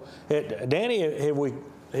show. Danny, have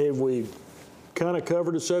we kind of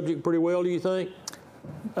covered the subject pretty well, do you think?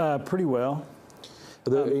 Pretty well.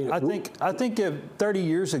 I think 30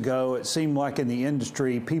 years ago, it seemed like in the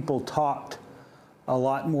industry, people talked a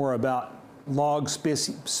lot more about log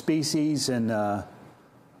species and a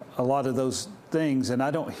lot of those things, and I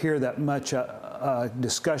don't hear that much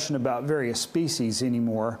discussion about various species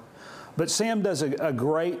anymore. But Sam does a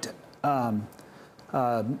great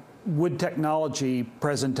wood technology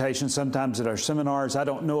presentation sometimes at our seminars. I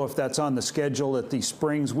don't know if that's on the schedule at these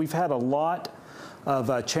springs. We've had a lot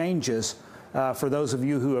of changes for those of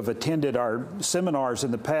you who have attended our seminars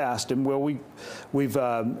in the past, and we've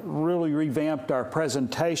really revamped our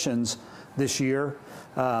presentations this year.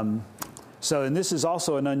 And this is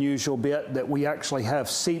also an unusual bit that we actually have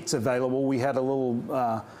seats available. We had a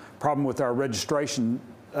little problem with our registration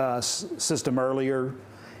system earlier,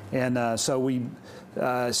 and so we,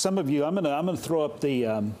 some of you, I'm gonna throw up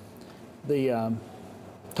the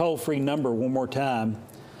toll-free number one more time,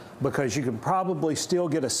 because you can probably still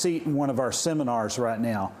get a seat in one of our seminars right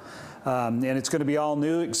now. And it's going to be all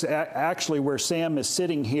new. Actually, where Sam is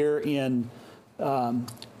sitting here in our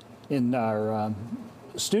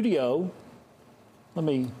studio,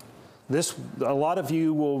 a lot of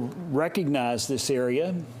you will recognize this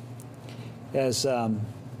area as, I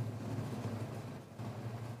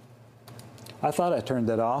thought I turned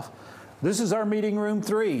that off. This is our meeting room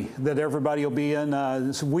 3 that everybody will be in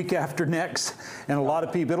this week after next, and a lot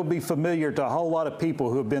of people, it'll be familiar to a whole lot of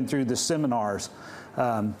people who have been through the seminars.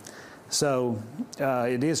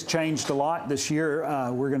 It has changed a lot this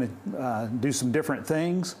year. We're going to do some different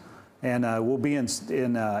things, and we'll be in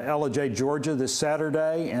LJ, Georgia this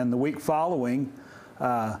Saturday, and the week following.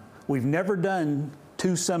 We've never done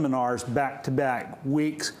 2 seminars back-to-back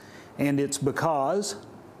weeks, and it's because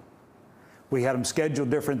we had them scheduled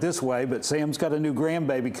different this way, but Sam's got a new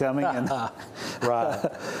grandbaby coming. And right.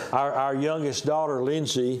 Our youngest daughter,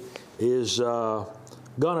 Lindsay, is going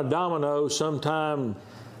to domino sometime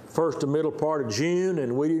first to middle part of June,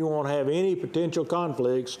 and we didn't want to have any potential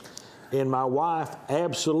conflicts. And my wife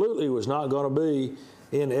absolutely was not going to be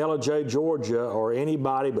in LJ, Georgia, or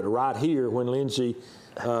anybody but right here when Lindsay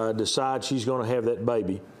decides she's going to have that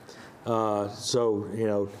baby. So, you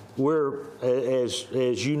know, we're,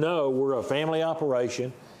 as you know, we're a family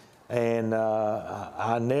operation, and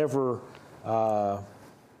I never want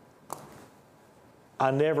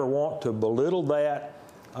to belittle that.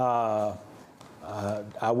 I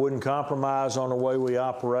wouldn't compromise on the way we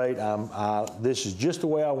operate. This is just the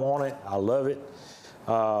way I want it. I love it.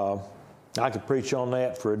 I could preach on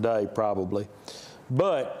that for a day probably.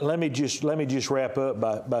 But let me just wrap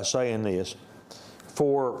up by saying this.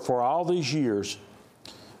 For all these years,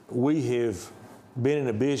 we have been in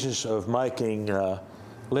the business of making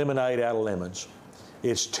lemonade out of lemons.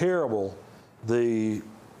 It's terrible the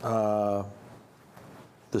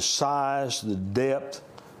size, the depth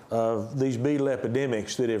of these beetle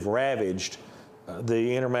epidemics that have ravaged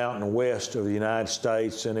the Intermountain West of the United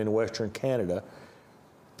States and in Western Canada.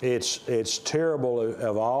 It's terrible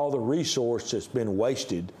of all the resource that's been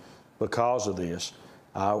wasted because of this.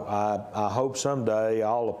 I hope someday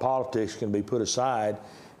all the politics can be put aside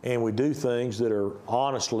and we do things that are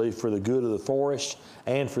honestly for the good of the forest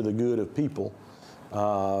and for the good of people.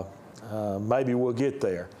 Maybe we'll get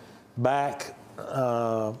there. Back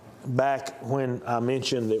when I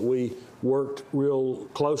mentioned that we worked real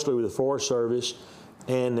closely with the Forest Service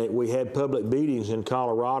and that we had public meetings in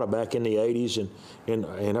Colorado back in the 80s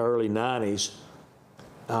and early 90s,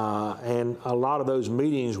 and a lot of those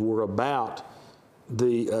meetings were about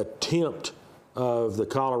the attempt of the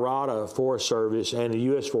Colorado Forest Service and the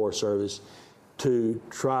U.S. Forest Service to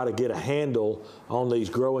try to get a handle on these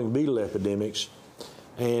growing beetle epidemics,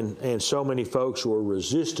 and so many folks were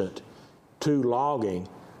resistant to logging,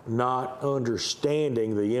 not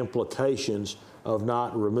understanding the implications of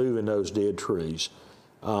not removing those dead trees.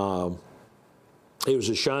 It was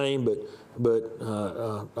a shame, but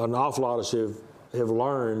an awful lot of us have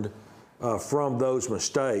learned from those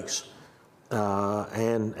mistakes.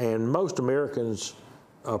 And most Americans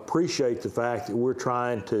appreciate the fact that we're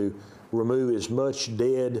trying to remove as much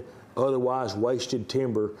dead, otherwise wasted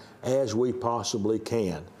timber as we possibly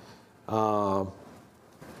can.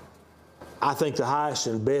 I think the highest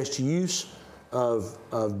and best use of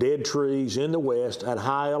dead trees in the West at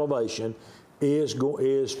high elevation is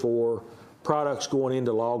for products going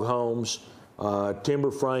into log homes,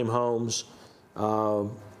 timber frame homes,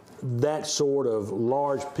 that sort of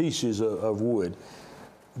large pieces of wood.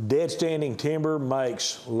 Dead standing timber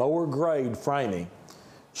makes lower grade framing.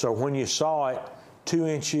 So when you saw it 2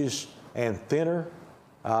 inches and thinner,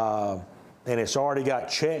 and it's already got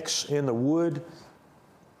checks in the wood,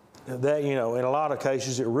 that, you know, in a lot of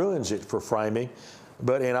cases it ruins it for framing,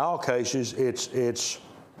 but in all cases it's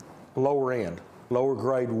lower end, lower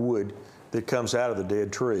grade wood that comes out of the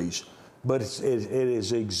dead trees. But it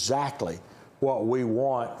is exactly what we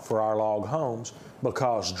want for our log homes,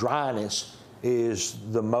 because dryness is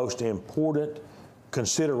the most important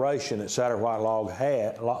consideration that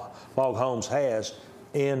SatterwhiteLogHomes has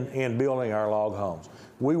in building our log homes.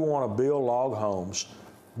 We want to build log homes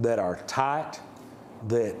that are tight,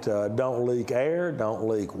 that don't leak air, don't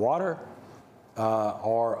leak water,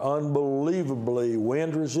 are unbelievably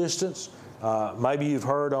wind resistant. Maybe you've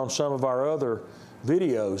heard on some of our other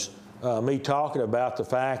videos me talking about the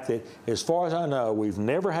fact that, as far as I know, we've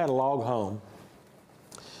never had a log home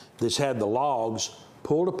that's had the logs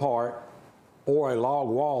pulled apart or a log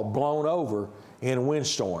wall blown over in a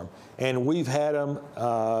windstorm. And we've had them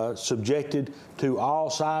subjected to all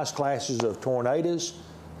size classes of tornadoes,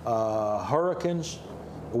 hurricanes.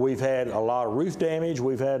 We've had a lot of roof damage.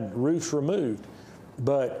 We've had roofs removed.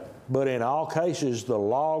 But in all cases, the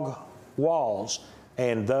log walls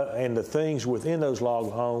and the things within those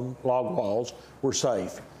log walls were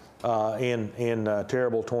safe in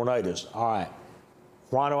terrible tornadoes. All right.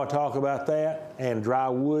 Why do I talk about that and dry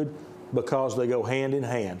wood? Because they go hand in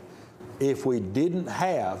hand. If we didn't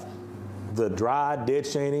have the dry, dead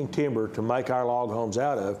standing timber to make our log homes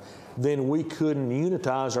out of, then we couldn't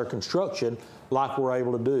unitize our construction like we're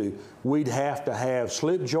able to do. We'd have to have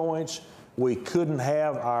slip joints. We couldn't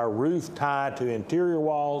have our roof tied to interior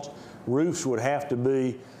walls. Roofs would have to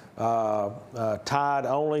be tied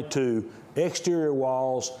only to exterior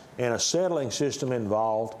walls and a settling system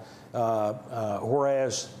involved,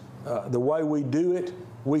 whereas the way we do it,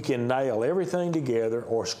 we can nail everything together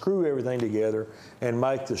or screw everything together and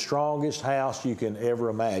make the strongest house you can ever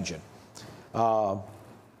imagine.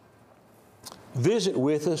 Visit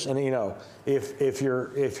with us, and you know, if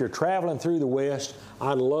you're traveling through the West,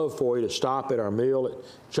 I'd love for you to stop at our mill at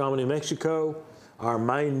Chamonix, Mexico, our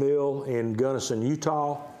main mill in Gunnison,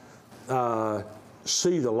 Utah.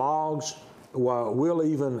 See the logs. We'll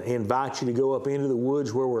even invite you to go up into the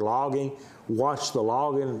woods where we're logging, watch the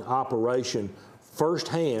logging operation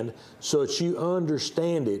firsthand, so that you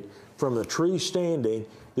understand it from the tree standing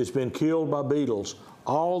that's been killed by beetles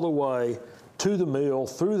all the way to the mill,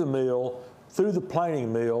 through the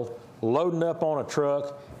planing mill, loading up on a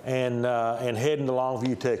truck and heading to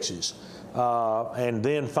Longview, Texas, and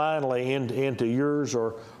then finally into yours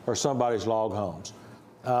or somebody's log homes.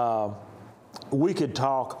 We could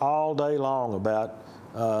talk all day long about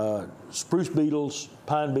spruce beetles,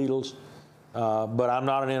 pine beetles, but I'm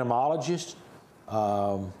not an entomologist.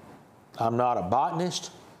 I'm not a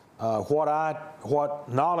botanist. What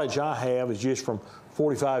knowledge I have is just from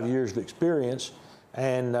 45 years of experience,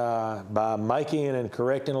 and by making and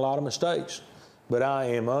correcting a lot of mistakes. But I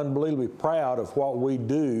am unbelievably proud of what we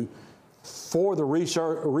do for the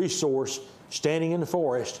resource standing in the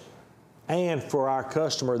forest and for our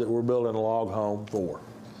customer that we're building a log home for.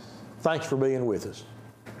 Thanks for being with us.